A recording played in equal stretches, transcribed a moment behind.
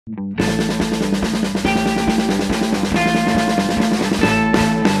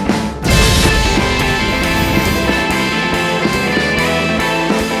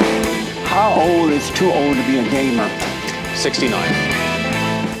too old to be a gamer. 69.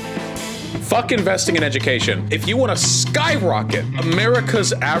 Fuck investing in education. If you want to skyrocket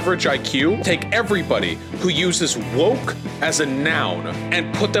America's average IQ, take everybody who uses woke as a noun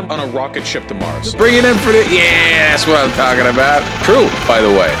and put them on a rocket ship to Mars. Bring it in for the... Yeah, that's what I'm talking about. True, by the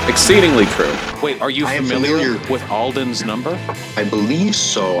way. Exceedingly true. Wait, are you I am familiar with Alden's number? I believe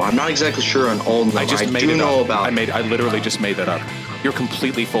so. I'm not exactly sure on Alden's number. I do know about... I literally just made that up. You're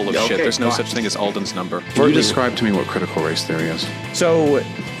completely full of shit. There's no such thing as Alden's number. Can you describe to me what critical race theory is? So,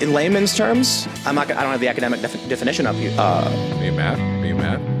 in layman's terms, I don't have the academic definition up here. Are you mad? Are you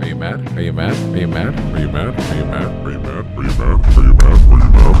mad? Are you mad? Are you mad? Are you mad? Are you mad? Are you mad? Are you mad? Are you mad? Are you mad? Are you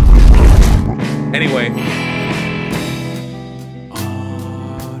mad? Anyway.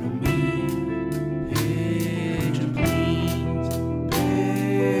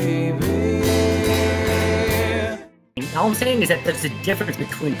 All I'm saying is that there's a difference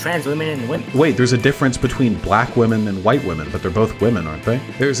between trans women and women. Wait, there's a difference between black women and white women, but they're both women, aren't they?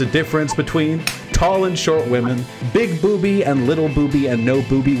 There's a difference between tall and short women, big booby and little booby and no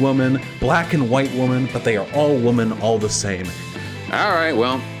booby woman, black and white woman, but they are all women, all the same. All right,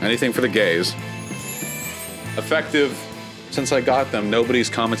 well, anything for the gays. Effective. Since I got them, nobody's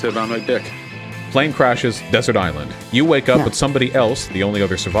commented about my dick. Plane crashes, desert island. You wake up, but somebody else, the only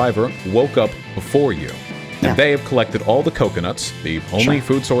other survivor, woke up before you. And they have collected all the coconuts, the only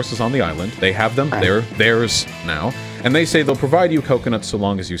food sources on the island. They have them. They're theirs now. And they say they'll provide you coconuts so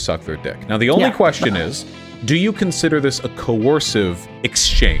long as you suck their dick. Now, the only question is, do you consider this a coercive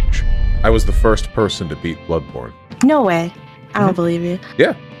exchange? I was the first person to beat Bloodborne. No way. I don't believe you.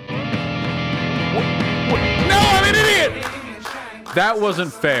 Yeah. No, I'm an idiot! That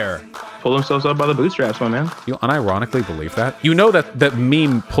wasn't fair. Pull themselves up by the bootstraps, my man. You unironically believe that? You know that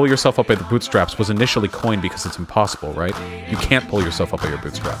meme, pull yourself up by the bootstraps, was initially coined because it's impossible, right? You can't pull yourself up by your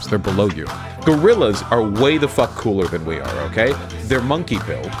bootstraps. They're below you. Gorillas are way the fuck cooler than we are, okay? They're monkey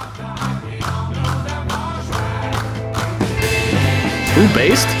build. Ooh,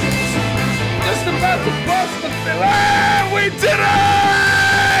 based? Just about to bust the film. We did it!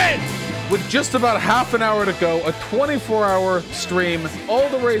 With just about half an hour to go, a 24-hour stream, all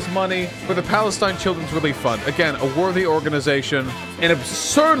to raise money for the Palestine Children's Relief Fund. Again, a worthy organization, an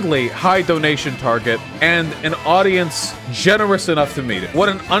absurdly high donation target, and an audience generous enough to meet it. What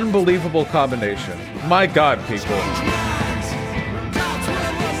an unbelievable combination. My God, people.